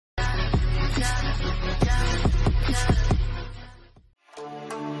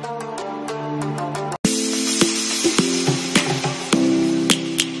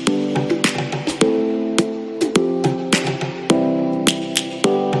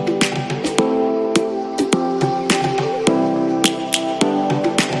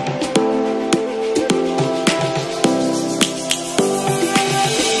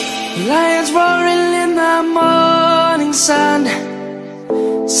Lions roaring in the morning sun,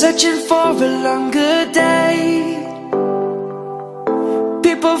 searching for a longer day.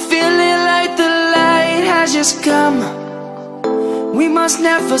 People feeling like the light has just come. We must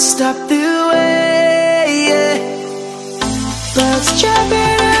never stop the way. Birds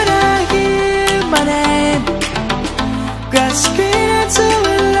chirping and I hear my name, grasping into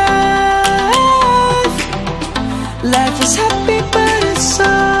life. Life is happy but it's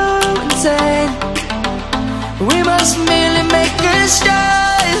so insane. We must merely make a start.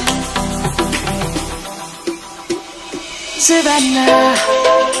 Savannah,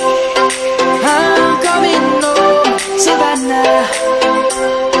 I'm coming home. Savannah,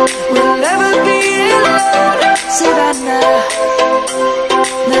 we'll never be alone. Savannah,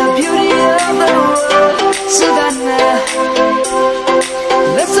 the beauty of the world. Savannah,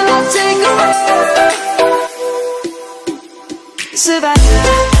 let's all take a walk. Savannah,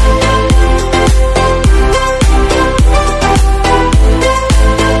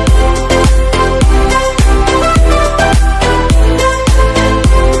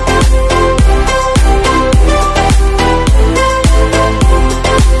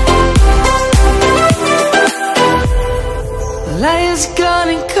 lion's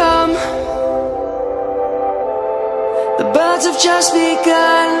gonna come. The birds have just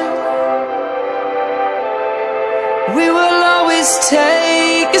begun. We will always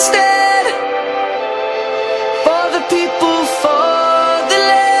take a stand for the people, for the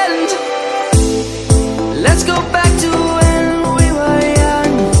land. Let's go back to when we were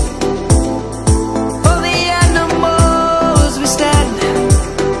young. For the animals we stand.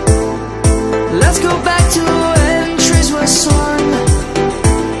 Let's go back to when trees were swung,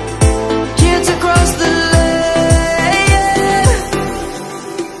 kids across the land.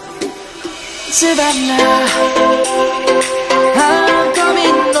 Savannah, I'm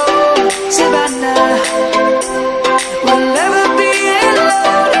coming home. Savannah, we'll never be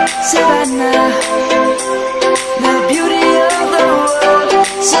alone. Savannah, the beauty of the world.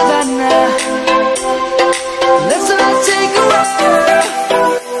 Savannah, let's all take a walk.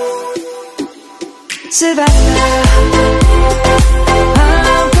 Savannah,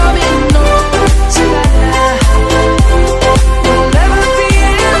 I'm coming home. Savannah, we'll never be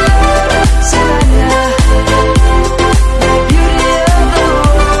alone. Savannah, the beauty of the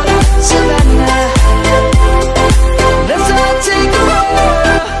world. Savannah, let's all take a walk.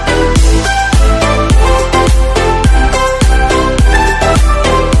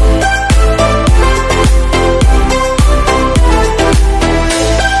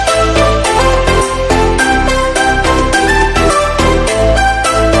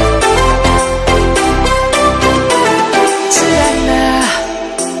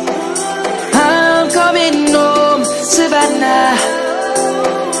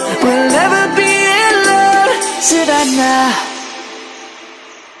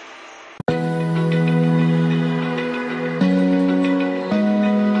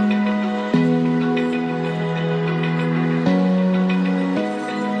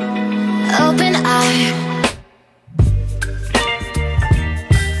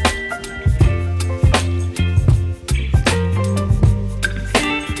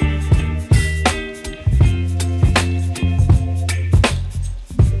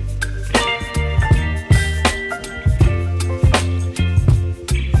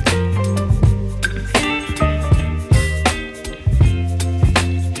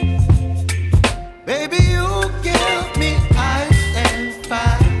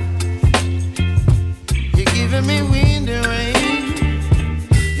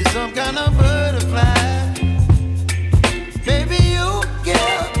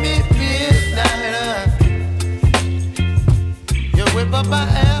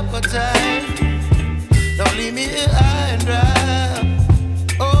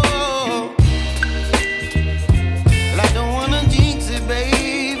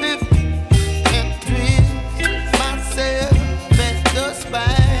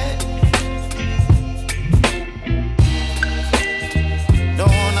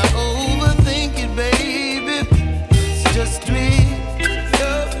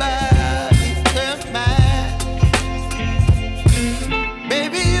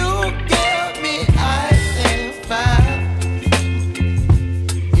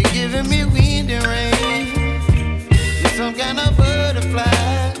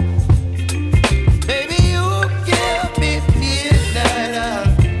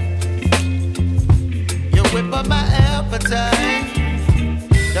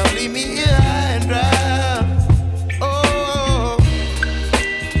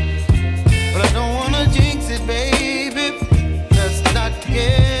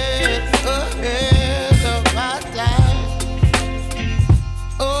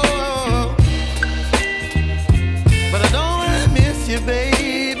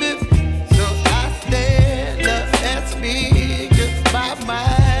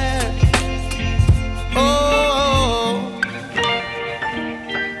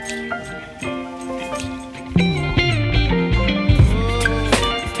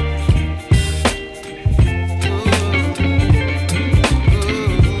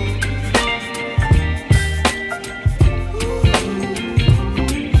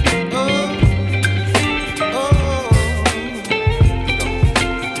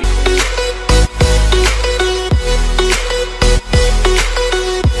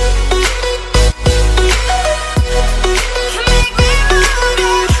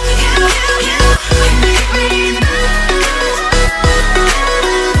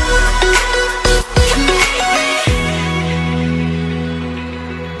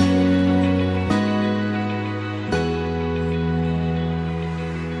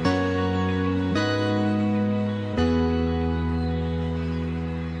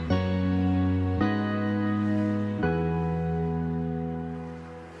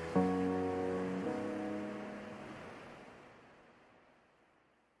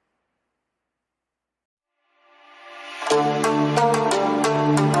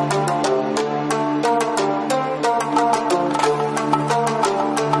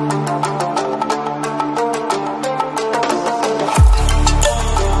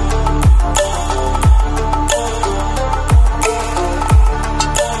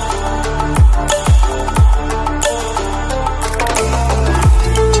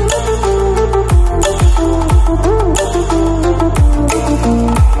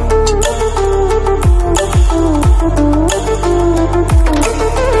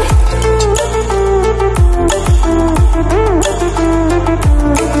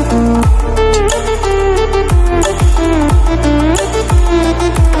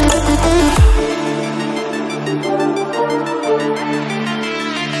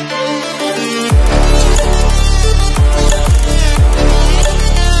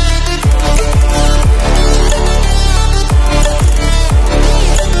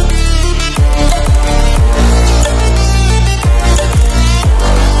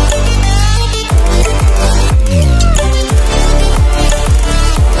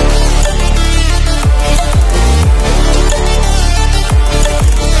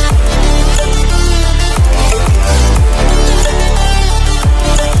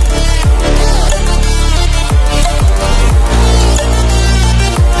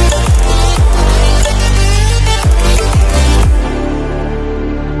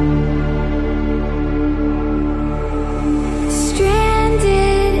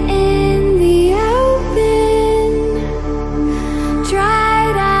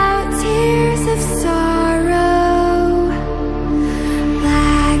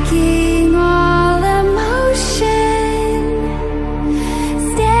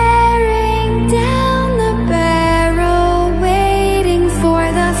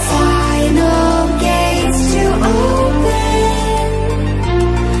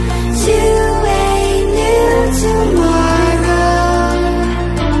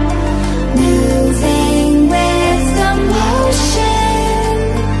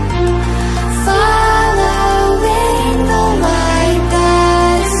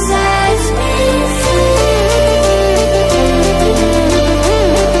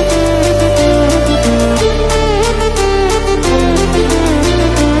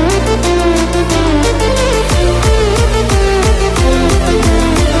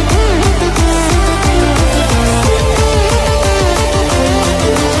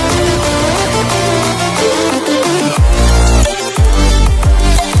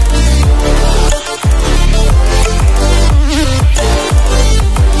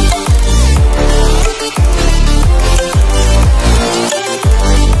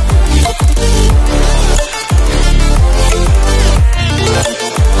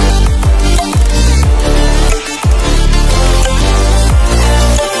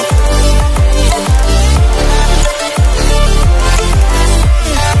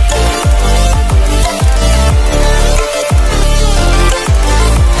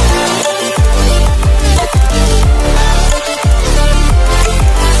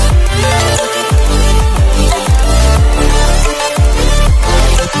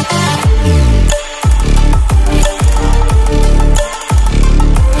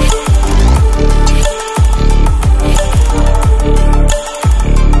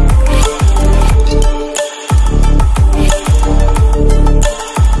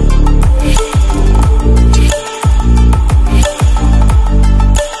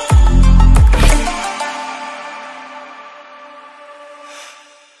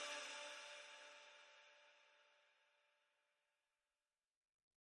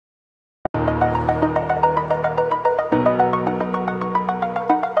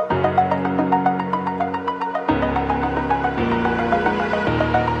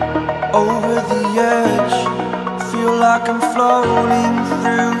 over the edge. Feel like I'm floating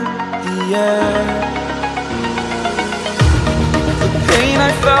through the air. The pain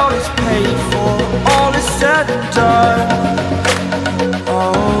I felt is paid for, all is said and done.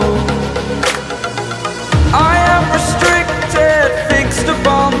 Oh, I am restricted, fixed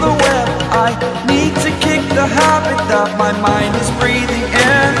upon the web. I need to kick the habit that my mind is breathing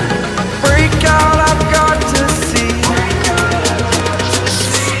in. Break out, I've got to see.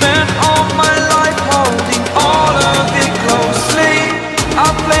 Spent all my life holding all of it closely. I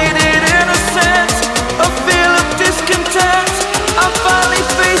played it innocent, a feel of discontent. I'm finally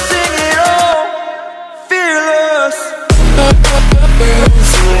facing it all, fearless.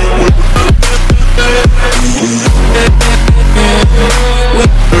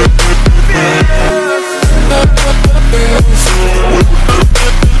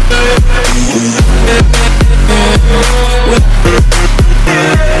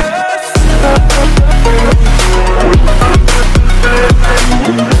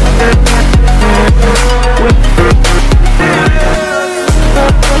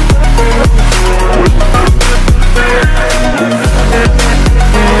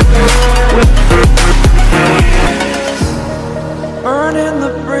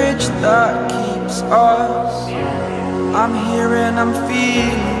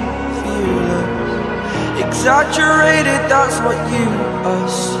 that's what you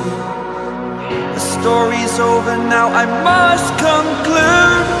assume. The story's over now, I must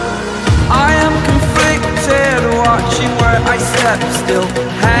conclude. I am conflicted, watching where I step still,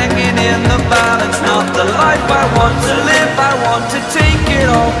 hanging in the balance, not the life I want to live. I want to take it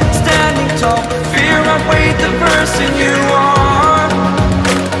all, standing tall, fear I've weighed the person you are.